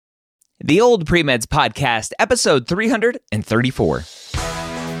The Old Pre-Meds Podcast, episode 334.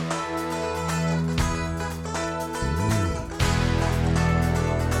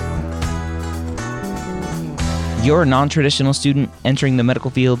 You're a non-traditional student entering the medical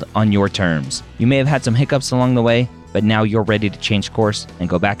field on your terms. You may have had some hiccups along the way, but now you're ready to change course and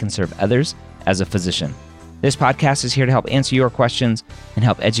go back and serve others as a physician. This podcast is here to help answer your questions and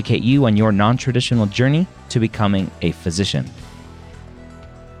help educate you on your non-traditional journey to becoming a physician.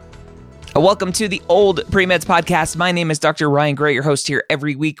 Welcome to the Old Pre-Meds Podcast. My name is Dr. Ryan Gray, your host here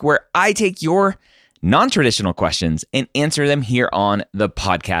every week, where I take your non-traditional questions and answer them here on the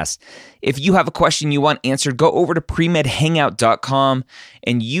podcast. If you have a question you want answered, go over to premedhangout.com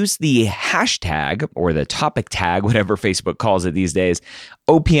and use the hashtag or the topic tag, whatever Facebook calls it these days,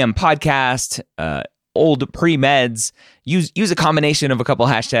 OPM Podcast, Old Pre-Meds. Use a combination of a couple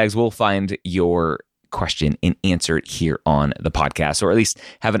hashtags. We'll find your question and answer it here on the podcast, or at least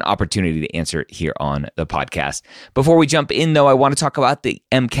have an opportunity to answer it here on the podcast. Before we jump in, though, I want to talk about the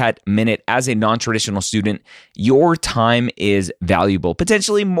MCAT Minute. As a non-traditional student, your time is valuable,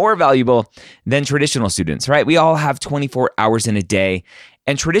 potentially more valuable than traditional students, right? We all have 24 hours in a day,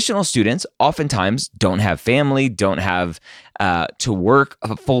 and traditional students oftentimes don't have family, don't have to work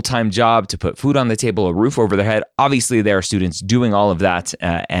a full-time job to put food on the table, a roof over their head. Obviously, there are students doing all of that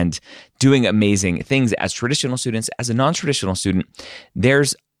and doing amazing things as traditional students. As a non-traditional student,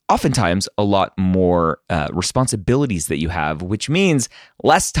 there's oftentimes a lot more responsibilities that you have, which means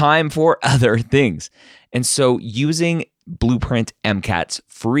less time for other things. And so using Blueprint MCAT's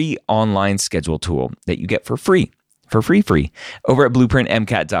free online schedule tool that you get for free over at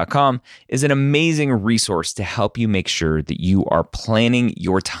blueprintmcat.com is an amazing resource to help you make sure that you are planning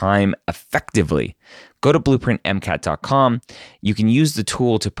your time effectively. Go to blueprintmcat.com. You can use the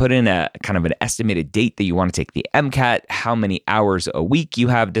tool to put in a kind of an estimated date that you want to take the MCAT, how many hours a week you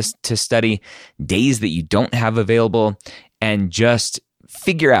have to study, days that you don't have available, and just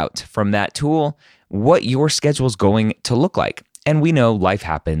figure out from that tool what your schedule is going to look like. And we know life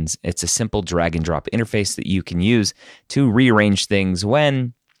happens. It's a simple drag and drop interface that you can use to rearrange things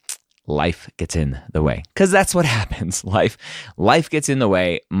when life gets in the way. Because that's what happens. Life gets in the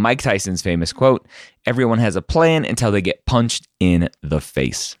way. Mike Tyson's famous quote, "Everyone has a plan until they get punched in the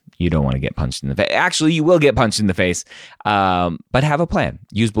face." You don't want to get punched in the face. Actually, you will get punched in the face, but have a plan.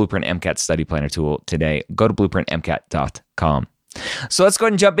 Use Blueprint MCAT Study Planner tool today. Go to blueprintmcat.com. So let's go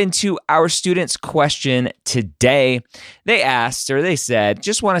ahead and jump into our students' question today. They said,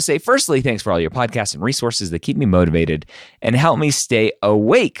 just want to say, firstly, thanks for all your podcasts and resources that keep me motivated and help me stay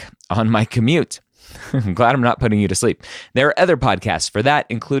awake on my commute. I'm glad I'm not putting you to sleep. There are other podcasts for that,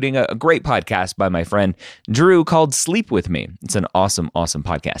 including a great podcast by my friend Drew called Sleep With Me. It's an awesome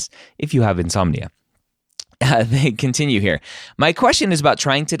podcast if you have insomnia. They continue here. My question is about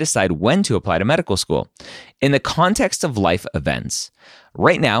trying to decide when to apply to medical school. In the context of life events,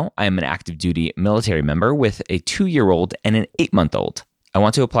 right now, I am an active duty military member with a 2-year-old and an 8-month-old. I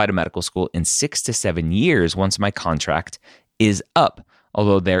want to apply to medical school in 6 to 7 years once my contract is up,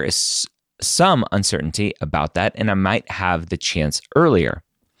 although there is some uncertainty about that, and I might have the chance earlier.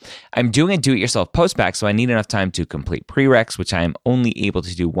 I'm doing a do-it-yourself postbac, so I need enough time to complete prereqs, which I am only able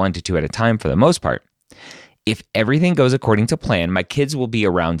to do 1 to 2 at a time for the most part. If everything goes according to plan, my kids will be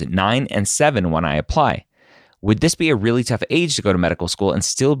around 9 and 7 when I apply. Would this be a really tough age to go to medical school and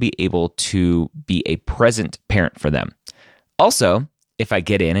still be able to be a present parent for them? Also, if I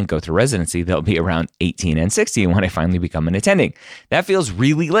get in and go through residency, they'll be around 18 and 16 when I finally become an attending. That feels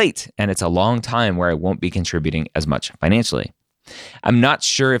really late, and it's a long time where I won't be contributing as much financially. I'm not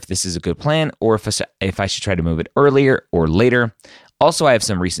sure if this is a good plan or if I should try to move it earlier or later. Also, I have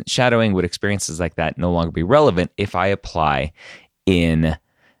some recent shadowing. Would experiences like that no longer be relevant if I apply in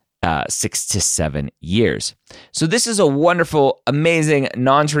 6 to 7 years? So this is a wonderful, amazing,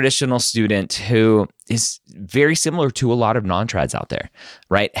 non-traditional student who is very similar to a lot of non-trads out there,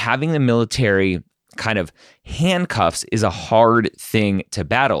 right? Having the military kind of handcuffs is a hard thing to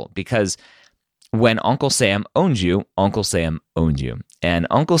battle because when Uncle Sam owns you, Uncle Sam owns you. And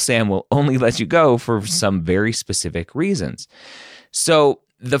Uncle Sam will only let you go for some very specific reasons. So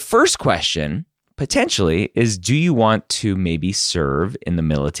the first question potentially is, do you want to maybe serve in the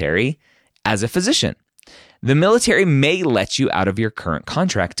military as a physician? The military may let you out of your current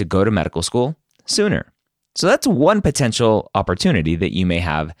contract to go to medical school sooner. So that's one potential opportunity that you may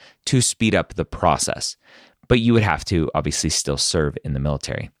have to speed up the process, but you would have to obviously still serve in the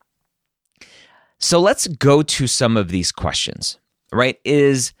military. So let's go to some of these questions, right?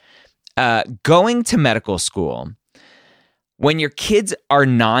 Is going to medical school when your kids are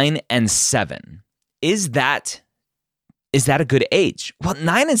 9 and 7, is that is that a good age? Well,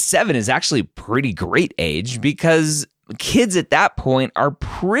 9 and 7 is actually a pretty great age because kids at that point are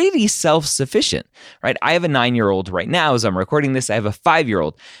pretty self-sufficient, right? I have a 9-year-old right now. As I'm recording this, I have a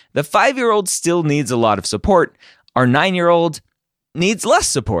 5-year-old. The 5-year-old still needs a lot of support. Our 9-year-old needs less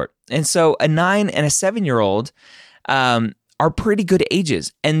support. And so a 9 and a 7-year-old are pretty good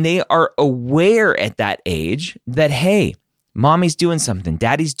ages. And they are aware at that age that, hey, mommy's doing something,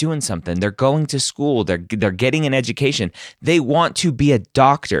 daddy's doing something. They're going to school. They're getting an education. They want to be a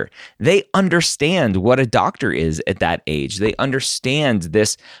doctor. They understand what a doctor is at that age. They understand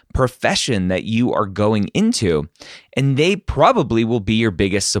this profession that you are going into, and they probably will be your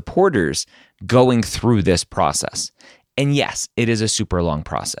biggest supporters going through this process. And yes, it is a super long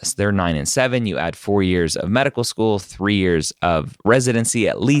process. They're 9 and 7. You add 4 years of medical school, 3 years of residency,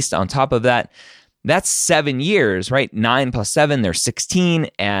 at least on top of that. That's 7 years, right? 9 plus 7, they're 16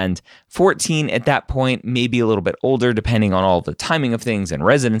 and 14 at that point, maybe a little bit older, depending on all of the timing of things and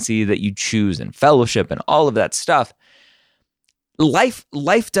residency that you choose and fellowship and all of that stuff. Life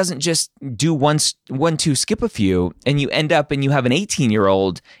doesn't just do one, two, skip a few, and you end up and you have an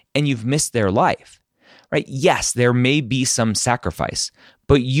 18-year-old and you've missed their life, right? Yes, there may be some sacrifice,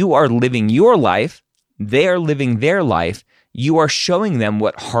 but you are living your life. They are living their life. You are showing them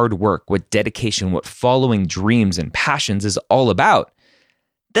what hard work, what dedication, what following dreams and passions is all about.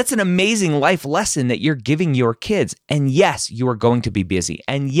 That's an amazing life lesson that you're giving your kids. And yes, you are going to be busy.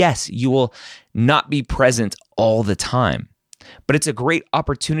 And yes, you will not be present all the time. But it's a great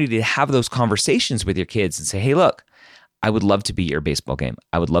opportunity to have those conversations with your kids and say, hey, look, I would love to be at your baseball game.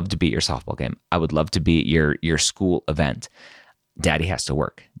 I would love to be at your softball game. I would love to be at your school event. Daddy has to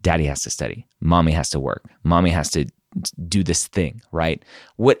work. Daddy has to study. Mommy has to work. Mommy has to do this thing, right?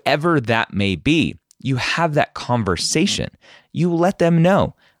 Whatever that may be, you have that conversation. You let them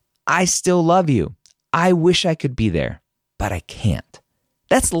know, I still love you. I wish I could be there, but I can't.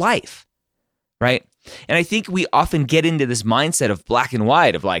 That's life, right? And I think we often get into this mindset of black and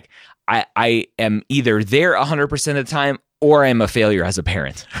white of like, I am either there 100% of the time or I'm a failure as a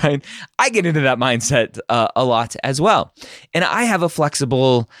parent, right? I get into that mindset a lot as well. And I have a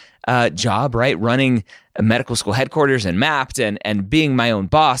flexible job, right? Running a medical school headquarters and mapped and being my own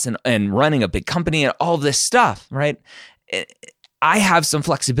boss and running a big company and all this stuff, right? I have some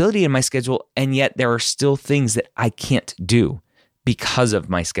flexibility in my schedule, and yet there are still things that I can't do because of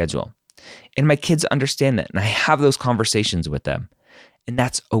my schedule. And my kids understand that, and I have those conversations with them, and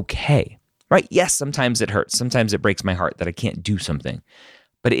that's okay, right? Yes, sometimes it hurts. Sometimes it breaks my heart that I can't do something,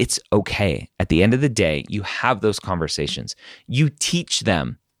 but it's okay. At the end of the day, you have those conversations. You teach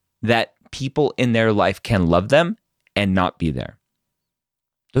them that people in their life can love them and not be there.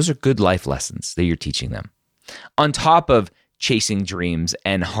 Those are good life lessons that you're teaching them. On top of chasing dreams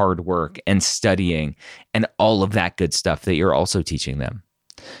and hard work and studying and all of that good stuff that you're also teaching them.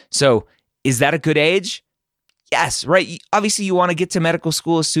 So is that a good age? Yes, right? Obviously, you want to get to medical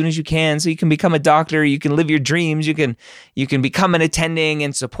school as soon as you can so you can become a doctor, you can live your dreams, you can become an attending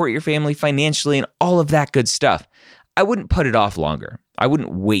and support your family financially and all of that good stuff. I wouldn't put it off longer. I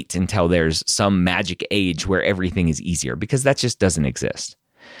wouldn't wait until there's some magic age where everything is easier, because that just doesn't exist.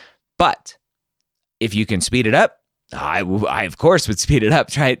 But if you can speed it up, I of course would speed it up.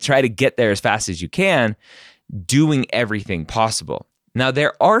 Try to get there as fast as you can, doing everything possible. Now,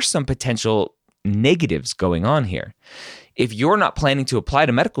 there are some potential negatives going on here. If you're not planning to apply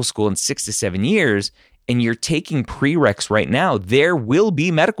to medical school in 6 to 7 years and you're taking prereqs right now, there will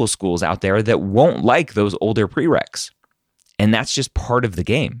be medical schools out there that won't like those older prereqs. And that's just part of the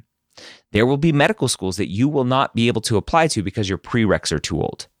game. There will be medical schools that you will not be able to apply to because your prereqs are too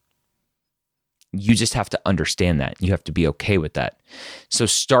old. You just have to understand that. You have to be okay with that. So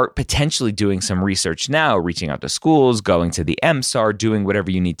start potentially doing some research now, reaching out to schools, going to the MSAR, doing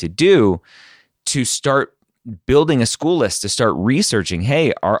whatever you need to do to start building a school list, to start researching,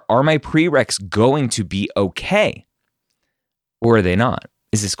 hey, are my prereqs going to be okay? Or are they not?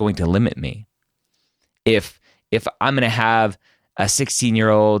 Is this going to limit me? If I'm going to have a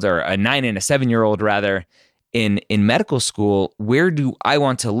 16-year-old or a 9 and a 7-year-old rather in medical school, where do I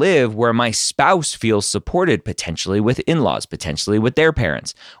want to live where my spouse feels supported, potentially with in-laws, potentially with their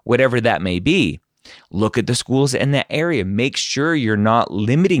parents, whatever that may be? Look at the schools in that area. Make sure you're not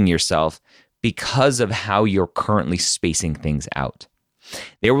limiting yourself because of how you're currently spacing things out.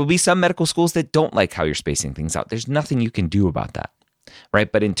 There will be some medical schools that don't like how you're spacing things out. There's nothing you can do about that,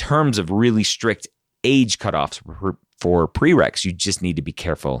 right? But in terms of really strict age cutoffs for prereqs, you just need to be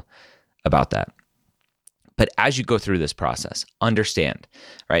careful about that. But as you go through this process, understand,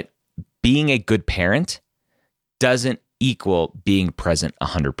 right? Being a good parent doesn't equal being present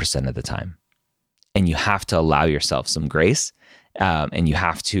 100% of the time. and you have to allow yourself some grace, and you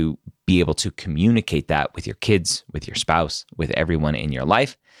have to be able to communicate that with your kids, with your spouse, with everyone in your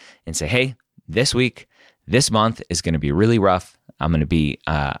life, and say, hey, this week, this month is going to be really rough. I'm going to be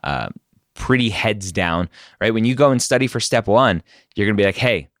pretty heads down, right? When you go and study for step 1, you're going to be like,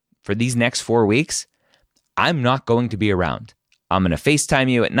 hey, for these next 4 weeks, I'm not going to be around. I'm going to FaceTime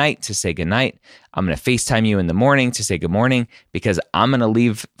you at night to say goodnight. I'm going to FaceTime you in the morning to say good morning, because I'm going to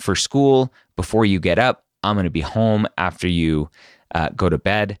leave for school before you get up. I'm going to be home after you go to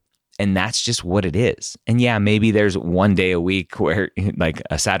bed. And that's just what it is. And yeah, maybe there's one day a week where, like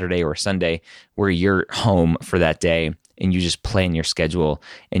a Saturday or a Sunday, where you're home for that day and you just plan your schedule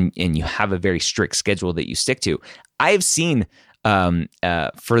and you have a very strict schedule that you stick to. I've seen,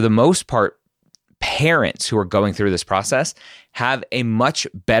 for the most part, parents who are going through this process have a much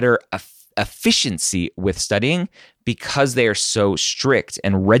better efficiency with studying because they are so strict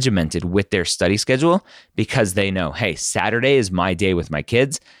and regimented with their study schedule, because they know, hey, Saturday is my day with my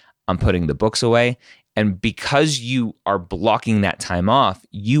kids. I'm putting the books away. And because you are blocking that time off,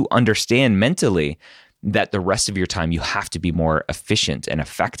 you understand mentally that the rest of your time you have to be more efficient and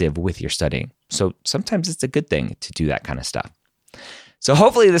effective with your studying. So sometimes it's a good thing to do that kind of stuff. So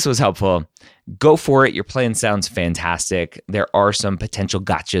hopefully this was helpful. Go for it. Your plan sounds fantastic. There are some potential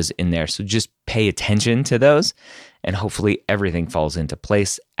gotchas in there, so just pay attention to those, and hopefully everything falls into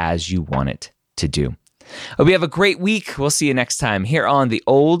place as you want it to do. Hope you have a great week. We'll see you next time here on the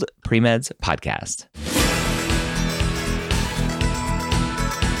Old Pre-Meds Podcast.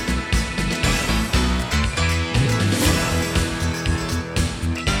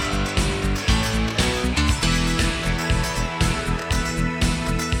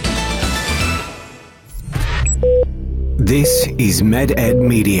 This is MedEd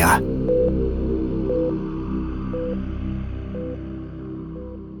Media.